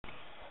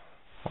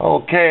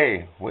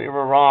Okay, we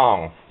were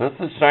wrong. This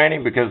is shiny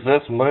because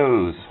this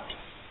moves.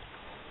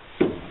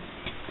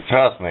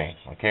 Trust me,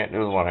 I can't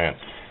do it with one hand.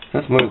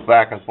 This moves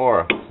back and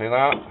forth. See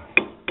that?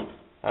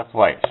 That's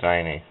why it's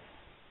shiny.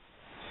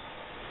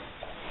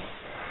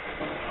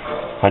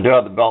 I do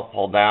have the belt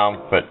pulled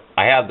down, but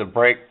I have the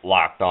brake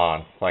locked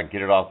on, so I can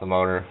get it off the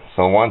motor.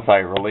 So once I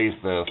release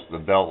this, the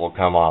belt will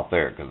come off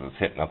there because it's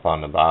hitting up on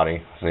the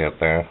body. See up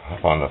there?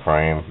 Up on the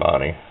frame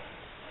body.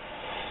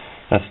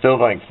 I still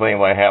don't explain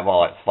why I have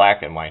all that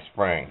slack in my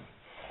spring.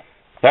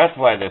 That's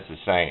why this is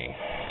shiny.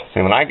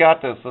 See, when I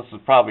got this, this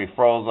was probably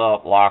froze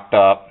up, locked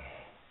up.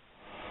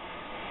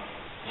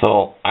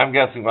 So I'm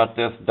guessing what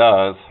this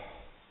does.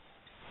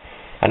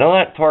 I know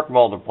that torque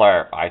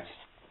multiplier, I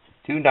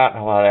do not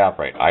know how to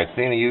operate. I've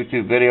seen a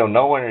YouTube video.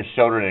 No one has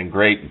showed it in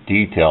great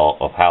detail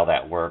of how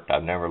that worked.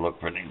 I've never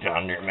looked for the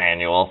John Deere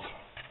manuals.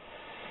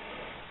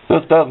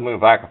 This does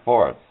move back and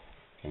forth.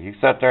 If you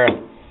sit there,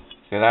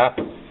 see that?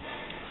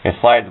 It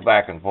slides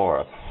back and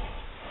forth.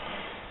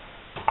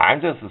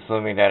 I'm just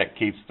assuming that it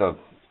keeps the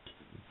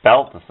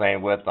belt the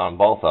same width on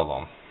both of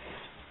them.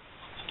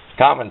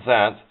 Common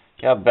sense.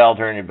 You have a belt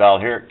here and your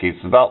belt here. It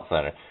keeps the belt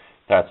centered.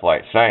 That's why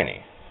it's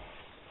shiny.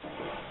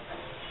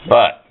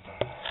 But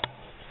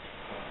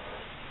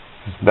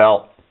this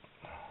belt,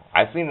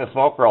 I seen the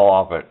smoke roll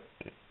off it.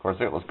 Of course,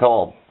 it was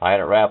cold. I had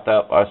it wrapped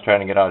up. I was trying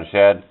to get out of the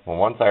shed. Well,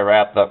 once I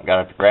wrapped up and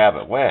got it to grab,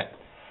 it went.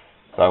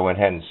 So I went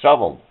ahead and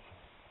shoveled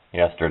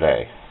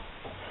yesterday.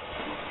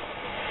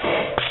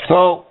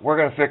 So we're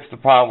going to fix the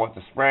problem with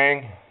the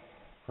spring.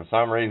 For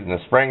some reason, the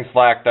spring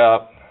slacked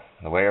up,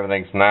 the way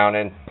everything's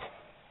mounted,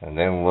 and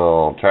then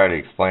we'll try to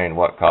explain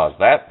what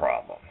caused that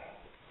problem.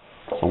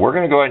 So we're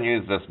going to go ahead and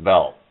use this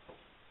belt.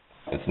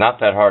 It's not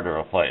that hard to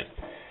replace.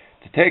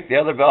 To take the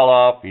other belt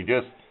off, you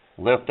just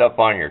lift up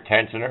on your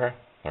tensioner.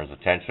 There's a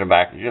tensioner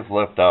back. You just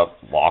lift up,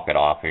 walk it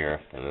off here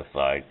to this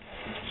side.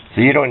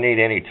 So you don't need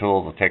any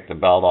tools to take the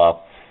belt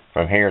off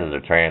from here to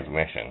the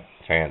transmission,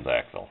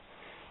 transaxle.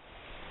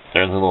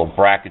 There's a little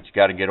bracket you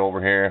got to get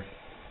over here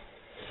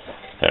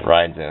that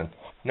rides in.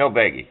 No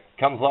biggie.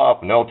 Comes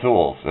off, no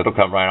tools. It'll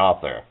come right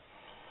off there.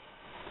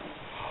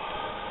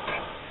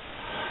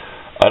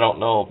 I don't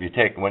know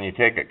if when you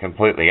take it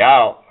completely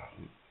out,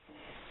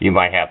 you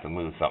might have to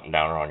move something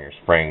down on your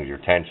springs, your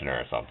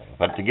tensioner or something.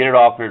 But to get it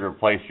off here to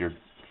replace your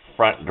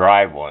front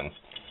drive one,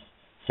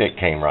 it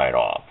came right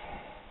off.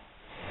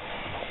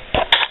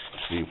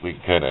 Let's see if we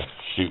can kind of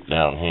shoot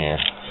down here.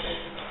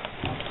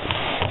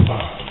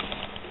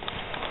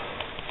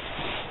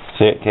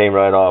 See, it came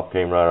right off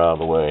of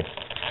the way.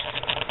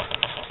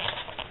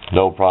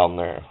 No problem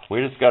there.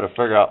 We just got to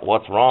figure out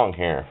what's wrong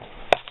here.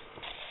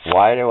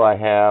 Why do I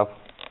have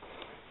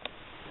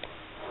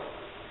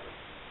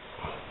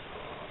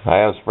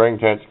spring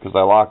tension because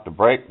I locked the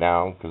brake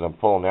down because I'm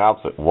pulling the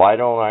opposite. Why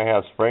don't I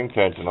have spring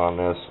tension on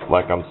this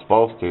like I'm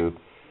supposed to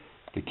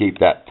keep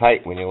that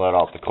tight when you let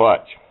off the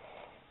clutch?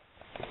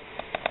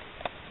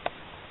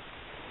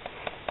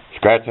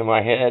 Scratching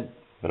my head,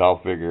 but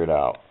I'll figure it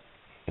out.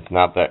 It's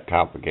not that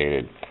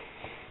complicated.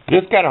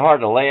 It's just kind of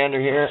hard to lay under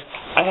here.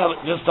 I have it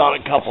just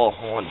on a couple,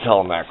 I want to tell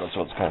them macro,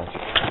 so it's kind of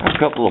a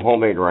couple of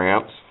homemade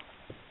ramps.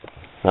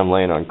 I'm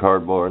laying on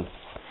cardboard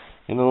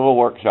in the little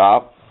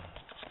workshop.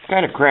 It's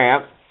kind of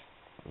cramped.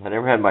 I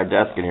never had my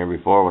desk in here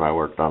before when I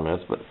worked on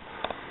this, but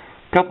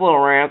a couple little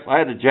ramps. I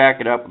had to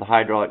jack it up with a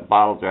hydraulic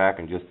bottle jack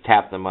and just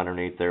tap them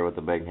underneath there with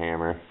a big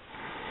hammer.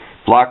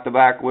 Block the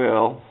back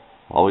wheel.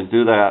 Always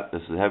do that.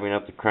 This is heavy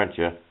enough to crunch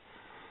you.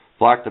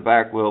 Block the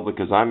back wheel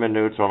because I'm in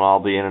neutral and I'll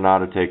be in and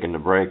out of taking the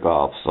brake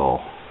off, so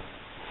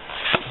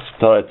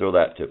thought I'd throw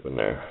that tip in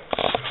there.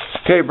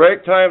 Okay,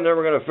 brake time, then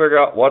we're going to figure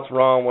out what's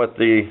wrong with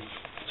the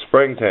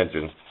spring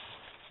tension.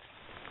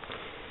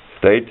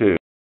 Stay tuned.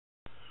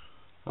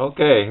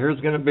 Okay,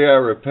 here's going to be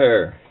our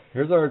repair.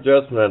 Here's our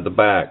adjustment at the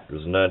back.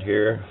 There's a nut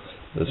here.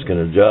 This can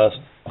adjust.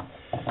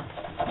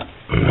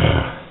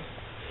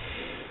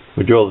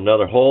 We drilled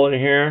another hole in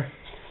here.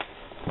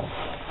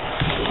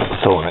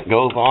 So when it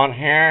goes on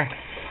here,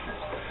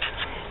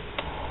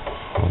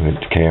 I'll get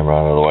the camera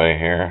out of the way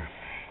here.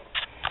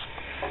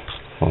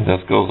 When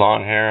this goes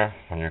on here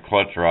on your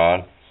clutch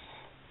rod,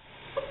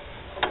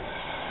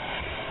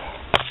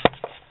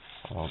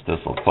 I hope this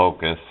will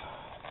focus.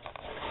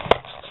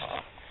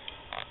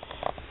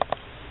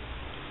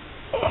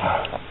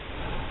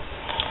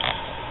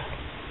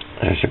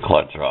 There's your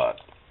clutch rod.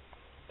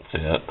 That's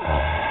it.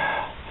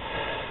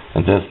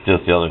 And this is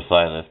just the other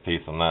side of this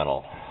piece of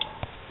metal.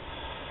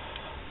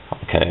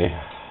 Okay.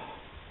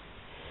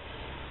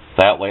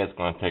 That way it's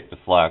going to take the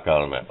slack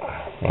out of it.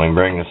 We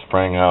bring the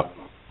spring up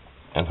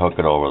and hook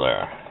it over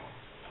there.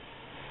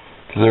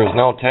 Because there's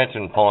no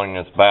tension pulling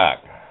this back.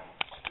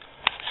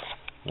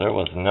 There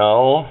was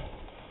no,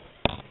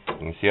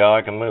 you can see how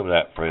I can move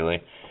that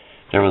freely.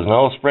 There was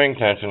no spring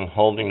tension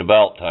holding the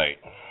belt tight.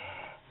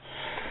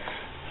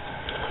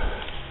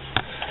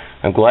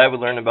 I'm glad we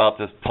learned about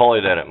this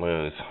pulley that it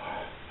moves.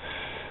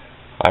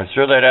 I'm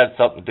sure that had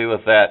something to do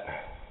with that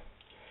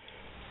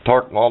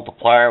torque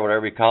multiplier,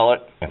 whatever you call it.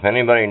 If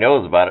anybody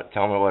knows about it,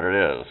 tell me what it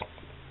is.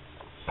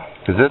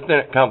 Because this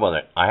didn't come with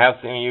it. I have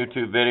seen a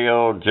YouTube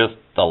video, just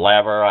the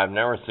lever. I've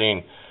never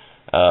seen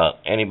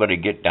anybody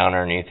get down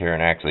underneath here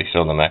and actually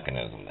show the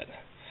mechanism.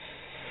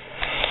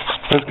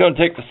 It's going to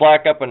take the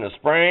slack up in the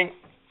spring.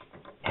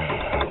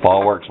 If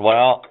all works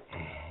well.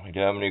 We do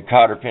have a new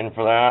cotter pin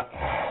for that.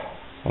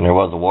 And there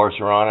was a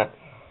washer on it.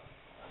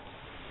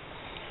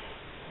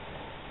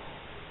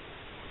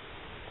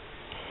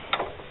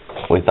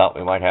 We thought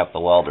we might have to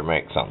weld or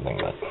make something,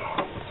 but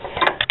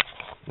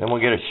then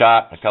we'll get a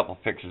shot and a couple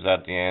pictures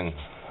at the end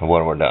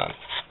when we're done.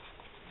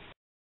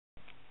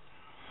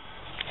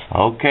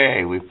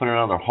 Okay, we put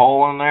another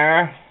hole in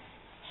there.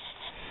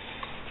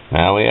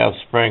 Now we have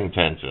spring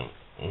tension.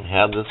 We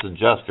have this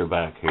adjuster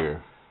back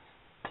here.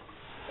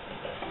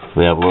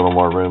 We have a little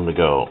more room to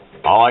go.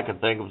 All I could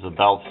think of was the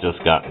belt's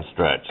just gotten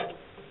stretched.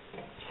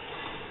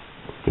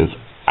 Because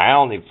I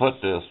only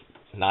put this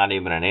not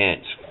even an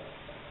inch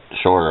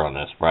shorter on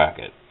this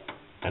bracket.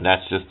 And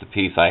that's just the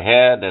piece I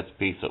had. That's the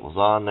piece that was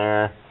on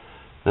there.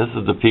 This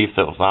is the piece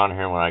that was on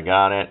here when I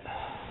got it.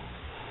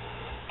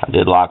 I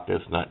did lock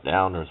this nut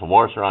down. There's a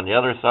washer on the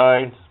other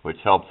side, which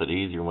helps it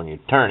easier when you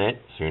turn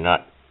it, so you're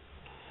not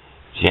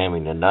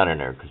jamming the nut in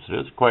there, because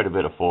there's quite a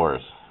bit of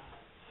force,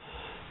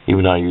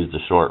 even though I used a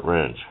short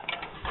wrench.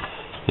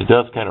 It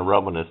does kind of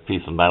rub on this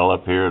piece of metal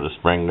up here, the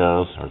spring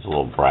does. There's a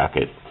little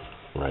bracket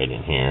right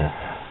in here.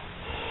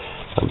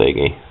 No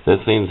biggie. This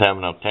thing's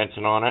having enough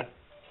tension on it.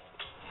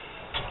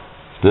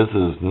 This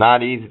is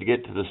not easy to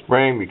get to the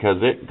spring because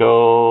it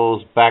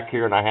goes back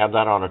here, and I have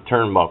that on a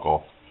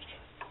turnbuckle.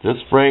 This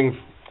spring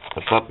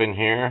that's up in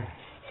here,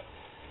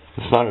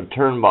 it's on a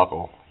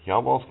turnbuckle. You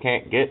almost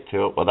can't get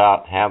to it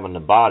without having the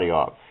body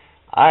off.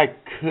 I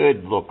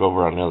could look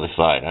over on the other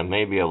side. I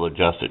may be able to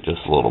adjust it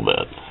just a little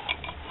bit.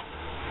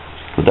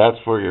 But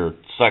that's where your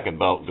second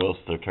belt goes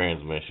to the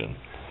transmission,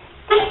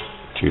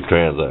 to your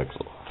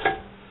transaxle.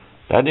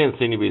 That didn't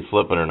seem to be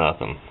slipping or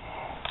nothing.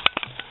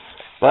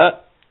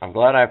 But I'm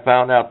glad I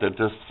found out that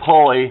this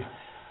pulley,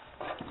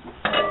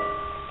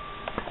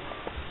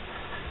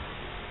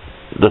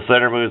 the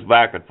center moves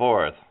back and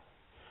forth.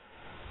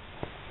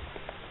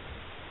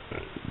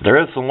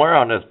 There is some wear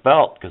on this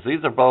belt, because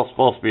these are both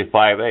supposed to be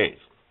 5/8.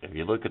 If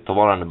you look at the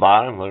one on the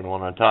bottom, look at the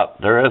one on top,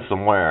 there is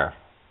some wear.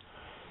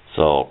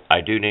 So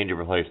I do need to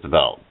replace the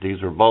belt.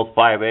 These were both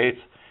 5/8.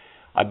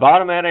 I bought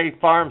them at a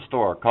farm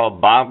store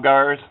called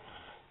Bobgar's.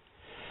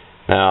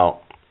 Now,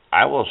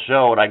 I will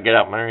show when I get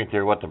up underneath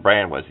here what the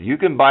brand was. You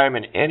can buy them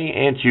in any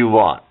inch you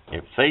want.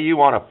 If, say, you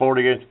want a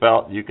 40-inch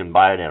belt, you can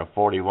buy it in a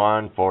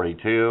 41,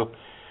 42.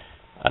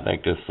 I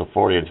think this is a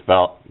 40-inch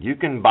belt. You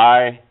can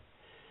buy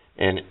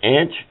in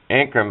inch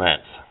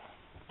increments.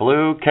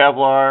 Blue,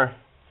 Kevlar.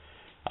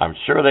 I'm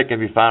sure they can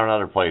be found in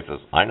other places.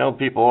 I know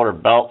people order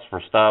belts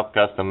for stuff,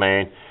 custom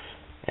made.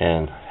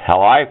 And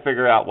how I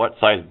figure out what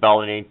size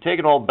belt I need, take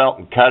an old belt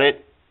and cut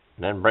it,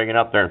 and then bring it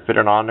up there and fit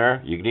it on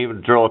there. You can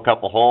even drill a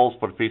couple holes,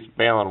 put a piece of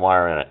baling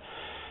wire in it,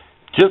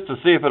 just to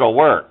see if it'll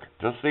work,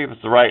 just see if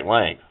it's the right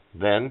length.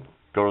 Then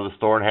go to the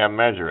store and have them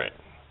measure it.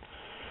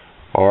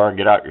 Or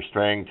get out your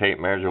string, tape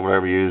measure,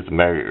 whatever you use to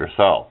measure it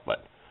yourself.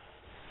 But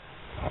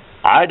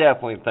I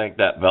definitely think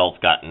that belt's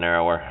gotten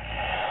narrower.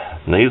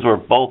 And these were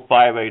both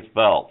 5/8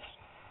 belts.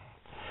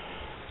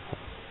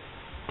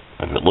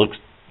 If it looks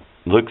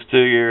to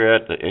your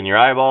in your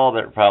eyeball,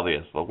 that it probably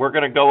is. But we're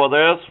going to go with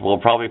this. We'll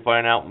probably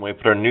find out when we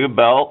put our new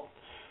belt.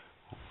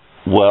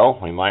 Well,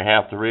 we might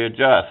have to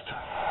readjust.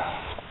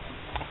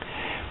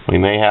 We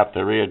may have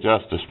to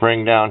readjust the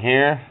spring down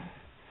here,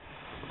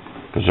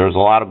 because there's a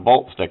lot of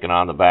bolts sticking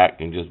on the back.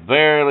 You can just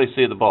barely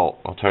see the bolt.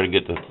 I'll try to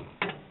get this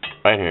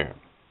right here.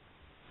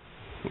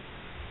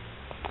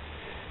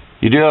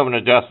 You do have an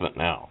adjustment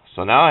now.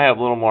 So now I have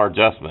a little more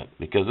adjustment,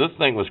 because this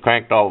thing was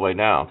cranked all the way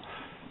down.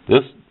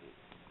 This,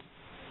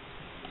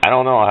 I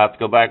don't know, I'll have to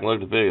go back and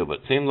look at the video, but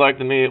it seems like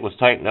to me it was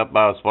tightened up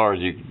about as far as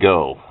you could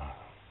go.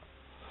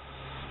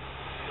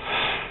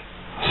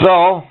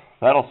 So,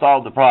 that'll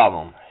solve the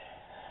problem.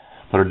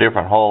 Put a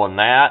different hole in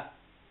that.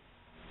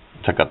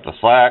 Took up the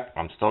slack.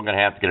 I'm still going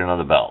to have to get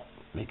another belt,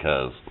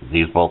 because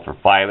these both are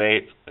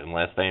 5/8.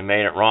 Unless they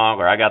made it wrong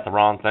or I got the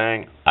wrong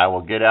thing, I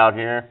will get out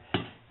here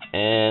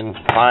and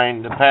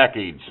find the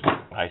package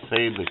I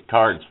saved the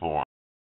cards for.